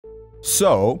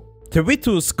So, the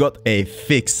Vitus got a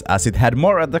fix as it had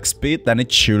more attack speed than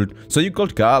it should, so you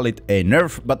could call it a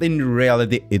nerf, but in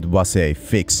reality it was a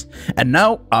fix. And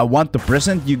now I want to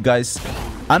present you guys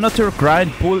another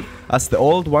grind pool as the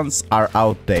old ones are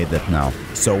outdated now.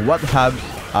 So what have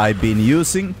I been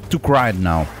using to grind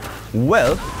now?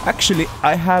 Well, actually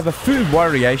I have a few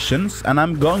variations and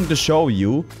I'm going to show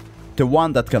you the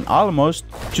one that can almost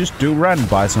just do run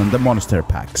buys on the monster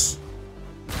packs.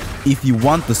 If you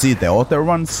want to see the other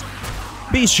ones,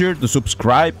 be sure to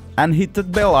subscribe and hit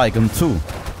that bell icon too.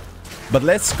 But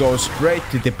let's go straight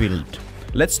to the build.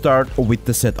 Let's start with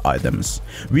the set items.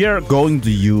 We are going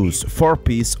to use 4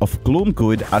 pieces of Gloom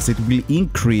Guide as it will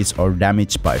increase our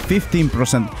damage by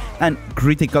 15% and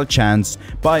critical chance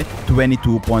by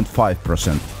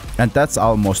 22.5%. And that's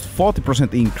almost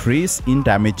 40% increase in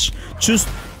damage just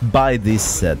by this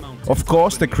set. Of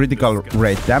course the critical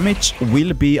rate damage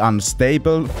will be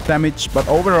unstable damage, but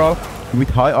overall with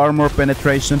high armor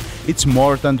penetration it's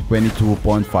more than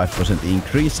 22.5%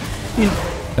 increase in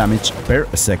damage per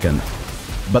second.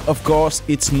 But of course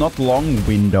it's not long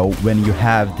window when you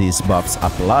have these buffs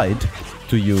applied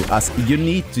to you, as you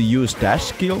need to use dash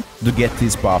skill to get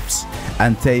these buffs,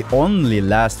 and they only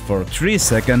last for 3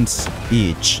 seconds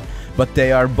each. But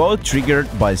they are both triggered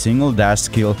by single dash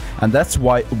skill, and that's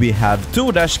why we have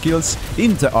 2 dash skills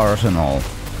in the arsenal.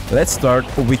 Let's start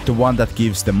with the one that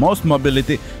gives the most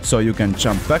mobility, so you can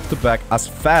jump back to back as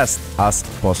fast as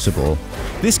possible.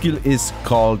 This skill is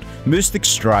called Mystic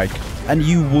Strike, and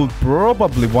you will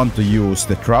probably want to use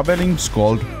the Traveling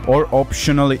Scold, or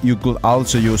optionally you could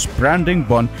also use Branding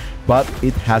Bond, but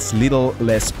it has little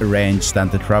less range than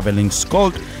the Traveling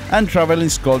Scold, and Traveling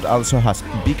Scold also has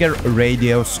bigger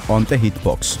radius on the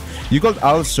hitbox. You could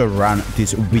also run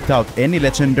this without any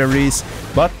legendaries,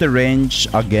 but the range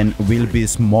again will be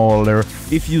smaller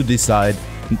if you decide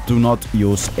to not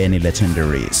use any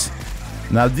legendaries.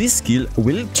 Now this skill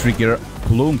will trigger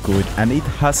Gloom Guide and it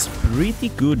has pretty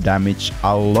good damage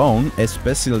alone,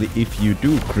 especially if you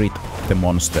do crit the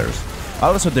monsters.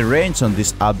 Also the range on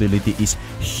this ability is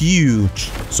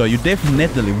huge, so you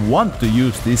definitely want to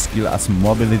use this skill as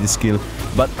mobility skill,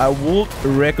 but I would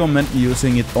recommend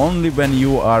using it only when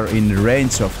you are in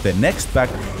range of the next pack,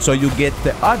 so you get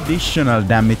the additional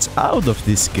damage out of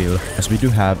this skill, as we do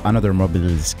have another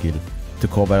mobility skill to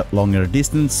cover longer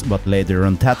distance, but later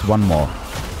on that one more.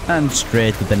 And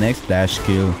straight to the next dash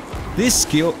skill. This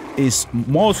skill is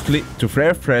mostly to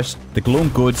refresh the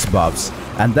Gloom Guide's buffs,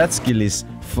 and that skill is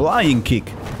Flying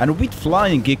Kick. And with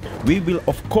Flying Kick we will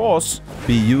of course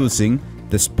be using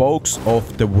the spokes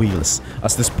of the wheels,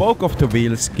 as the spoke of the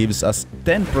wheels gives us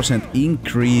 10%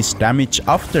 increased damage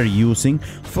after using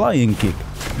Flying Kick.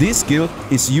 This skill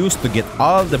is used to get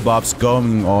all the buffs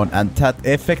going on, and that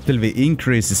effectively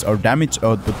increases our damage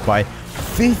output by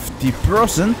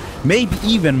 50%, maybe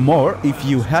even more if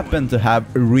you happen to have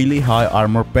really high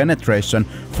armor penetration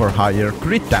for higher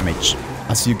crit damage,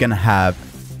 as you can have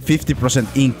 50%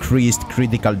 increased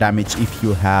critical damage if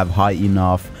you have high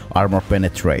enough armor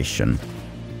penetration.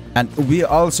 And we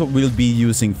also will be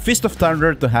using Fist of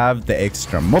Thunder to have the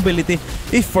extra mobility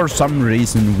if for some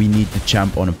reason we need to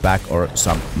jump on a back or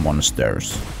some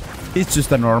monsters. It's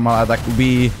just a normal attack,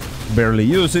 we barely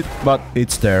use it, but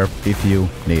it's there if you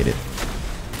need it.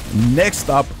 Next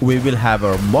up we will have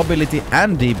our mobility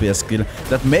and DPS skill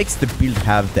that makes the build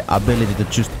have the ability to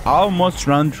just almost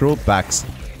run through packs.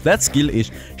 That skill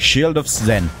is Shield of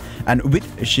Zen, and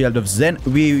with Shield of Zen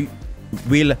we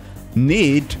will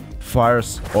need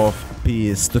Fires of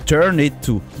Peace to turn it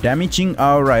to damaging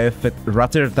aura effect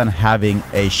rather than having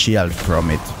a shield from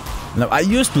it. Now I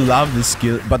used to love this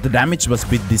skill, but the damage was a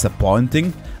bit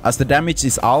disappointing, as the damage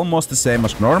is almost the same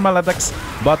as normal attacks,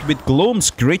 but with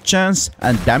Gloom's crit chance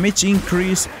and damage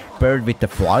increase paired with the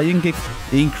Flying Kick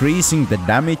increasing the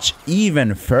damage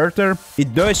even further,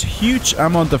 it does huge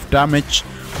amount of damage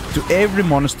to every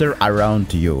monster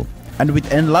around you. And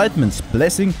with Enlightenment's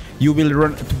Blessing you will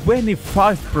run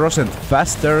 25%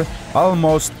 faster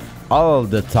almost all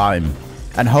the time.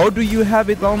 And how do you have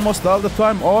it almost all the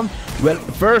time on? Well,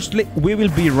 firstly we will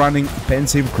be running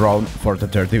Pensive Crown for the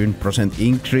 13%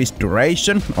 increased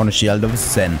duration on Shield of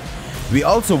Zen. We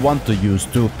also want to use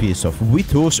 2 pieces of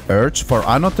Vitus Urge for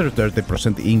another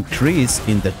 30% increase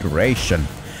in the duration.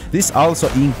 This also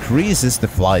increases the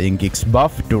Flying Kick's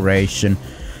buff duration.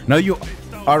 Now you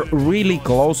are really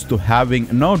close to having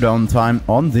no downtime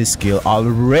on this skill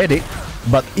already,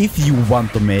 but if you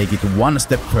want to make it one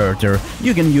step further,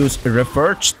 you can use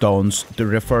Reforged Stones to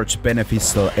reforge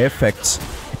beneficial effects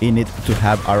in it to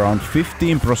have around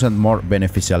 15% more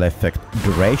beneficial effect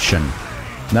duration.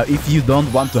 Now if you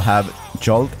don't want to have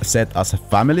Jolt set as a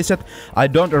family set. I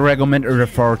don't recommend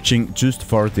reforging just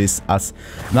for this, as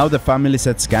now the family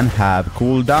sets can have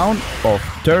cooldown of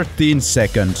 13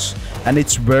 seconds and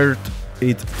it's worth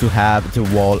it to have the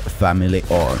wall family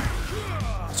on.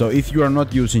 So if you are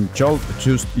not using Jolt,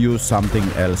 just use something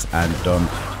else and don't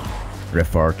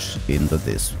reforge into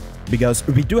this. Because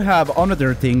we do have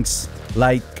other things,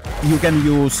 like you can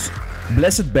use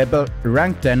Blessed Pebble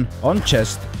rank 10 on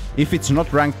chest. If it's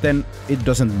not rank 10, it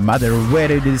doesn't matter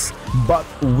where it is, but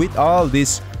with all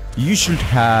this, you should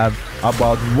have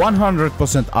about 100%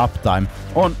 uptime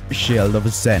on Shield of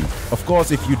Zen. Of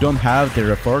course, if you don't have the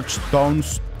reforged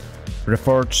stones,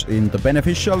 reforged in the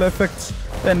beneficial effects,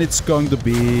 then it's going to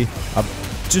be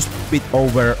just a bit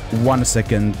over 1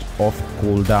 second of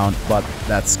cooldown, but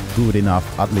that's good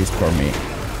enough, at least for me.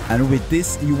 And with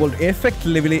this, you will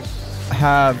effectively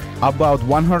have about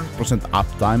 100%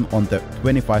 uptime on the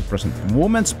 25%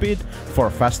 movement speed for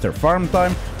faster farm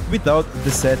time, without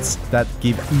the sets that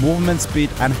give movement speed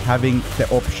and having the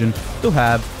option to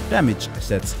have damage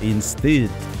sets instead.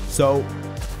 So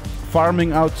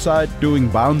farming outside, doing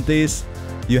bounties,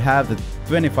 you have the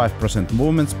 25%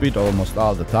 movement speed almost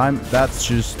all the time. That's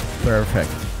just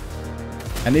perfect.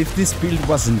 And if this build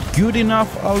wasn't good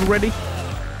enough already,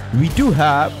 we do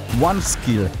have one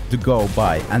skill to go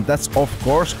by, and that's of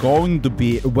course going to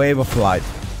be Wave of Light.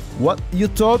 What, you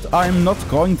thought I'm not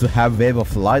going to have Wave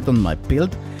of Light on my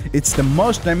build? It's the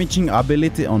most damaging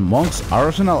ability on Monk's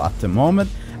arsenal at the moment,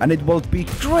 and it will be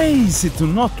crazy to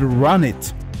not run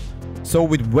it. So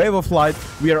with Wave of Light,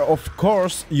 we are of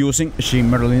course using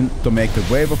Shimmerlin to make the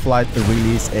Wave of Light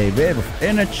release a wave of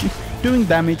energy, doing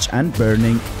damage and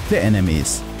burning the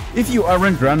enemies. If you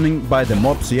aren't running by the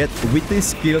mobs yet, with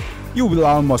this skill, you will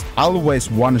almost always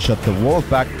one-shot the wall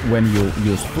back when you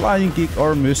use Flying Kick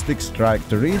or Mystic Strike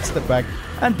to reach the back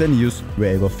and then use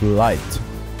Wave of Light.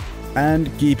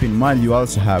 And keep in mind, you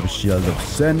also have Shield of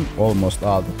Zen almost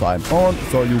all the time on,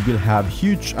 so you will have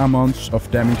huge amounts of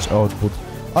damage output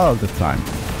all the time.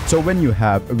 So when you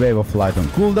have Wave of Light on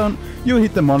cooldown, you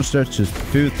hit the monster just a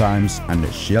few times and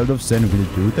the Shield of Zen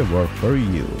will do the work for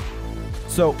you.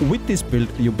 So with this build,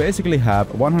 you basically have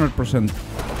 100%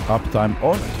 uptime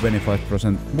on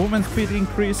 25% movement speed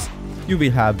increase. You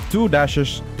will have 2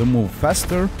 dashes to move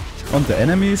faster on the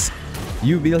enemies.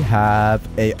 You will have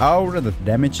a aura that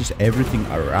damages everything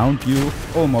around you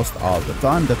almost all the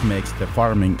time. That makes the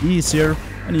farming easier,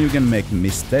 and you can make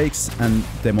mistakes and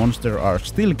the monsters are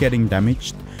still getting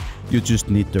damaged. You just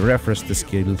need to refresh the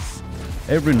skills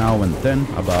every now and then,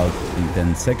 about in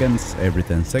 10 seconds, every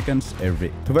 10 seconds,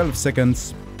 every 12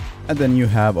 seconds. And then you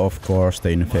have of course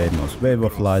the infamous Wave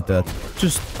of Light that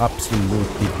just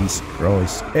absolutely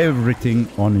destroys everything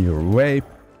on your way.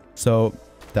 So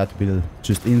that will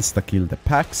just insta-kill the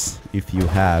packs if you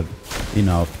have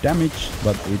enough damage,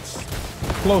 but it's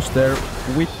close there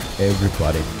with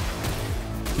everybody.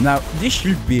 Now this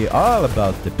should be all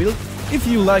about the build. If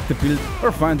you like the build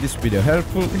or find this video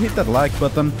helpful, hit that like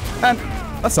button, and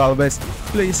as always,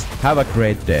 please have a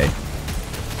great day.